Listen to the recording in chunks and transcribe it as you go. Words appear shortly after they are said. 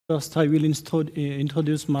First, I will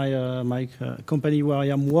introduce my company where I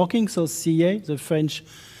am working, so CEA, the French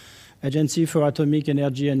Agency for Atomic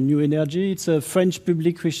Energy and New Energy. It's a French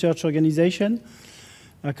public research organization.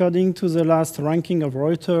 According to the last ranking of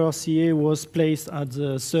Reuters, CEA was placed at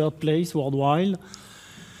the 3rd place worldwide.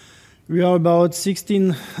 We are about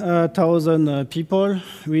 16,000 people.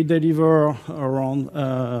 We deliver around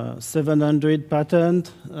 700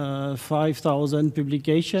 patents, 5,000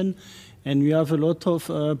 publications, and we have a lot of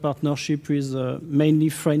partnership with mainly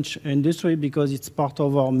French industry because it's part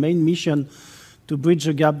of our main mission to bridge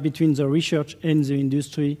the gap between the research and the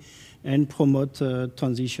industry and promote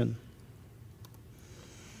transition.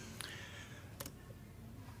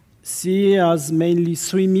 CEA has mainly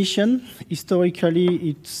 3 missions.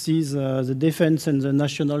 Historically, it sees the defense and the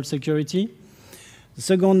national security. The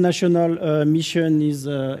second national mission is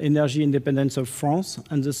energy independence of France.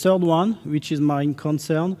 And the third one, which is my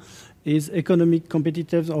concern, is economic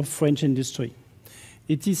competitiveness of French industry.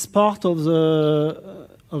 It is part of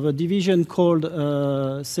a division called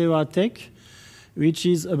Tech, which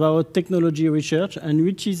is about technology research and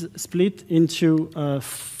which is split into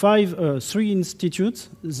 3 institutes.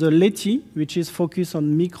 The LETI, which is focused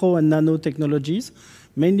on micro and nano technologies,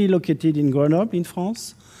 mainly located in Grenoble in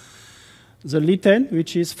France. The LITEN,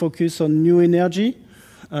 which is focused on new energy,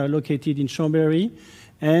 located in Chambéry.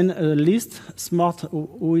 And LIST,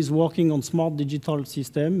 who is working on smart digital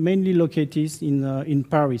system, mainly located in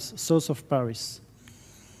Paris, south of Paris.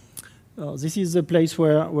 This is the place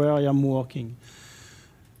where I am working.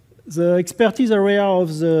 The expertise area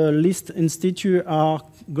of the LIST Institute are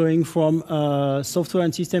going from software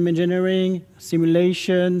and system engineering,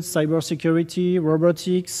 simulation, cybersecurity,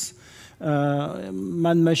 robotics,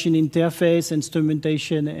 man-machine interface,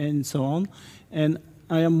 instrumentation, and so on. And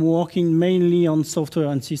I am working mainly on software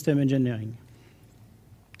and system engineering.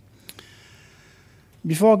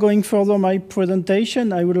 Before going further my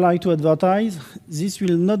presentation, I would like to advertise this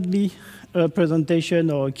will not be a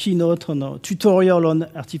presentation or a keynote or a tutorial on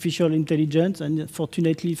artificial intelligence, and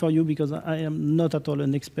fortunately for you, because I am not at all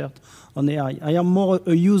an expert on AI. I am more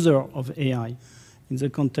a user of AI in the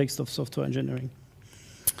context of software engineering.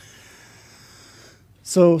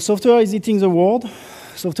 So software is eating the world.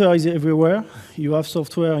 Software is everywhere. You have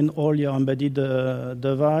software in all your embedded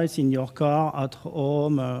device, in your car, at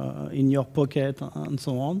home, in your pocket, and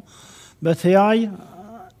so on. But AI,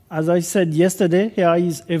 as I said yesterday, AI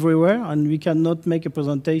is everywhere, and we cannot make a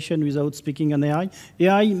presentation without speaking on AI.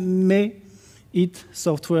 AI may eat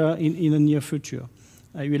software in the near future.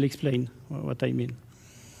 I will explain what I mean.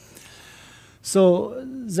 So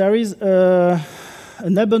there is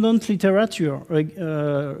an abundant literature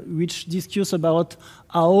which discusses about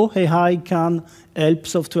how AI can help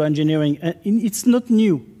software engineering. And it's not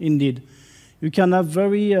new, indeed. You can have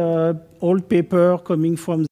very old paper coming from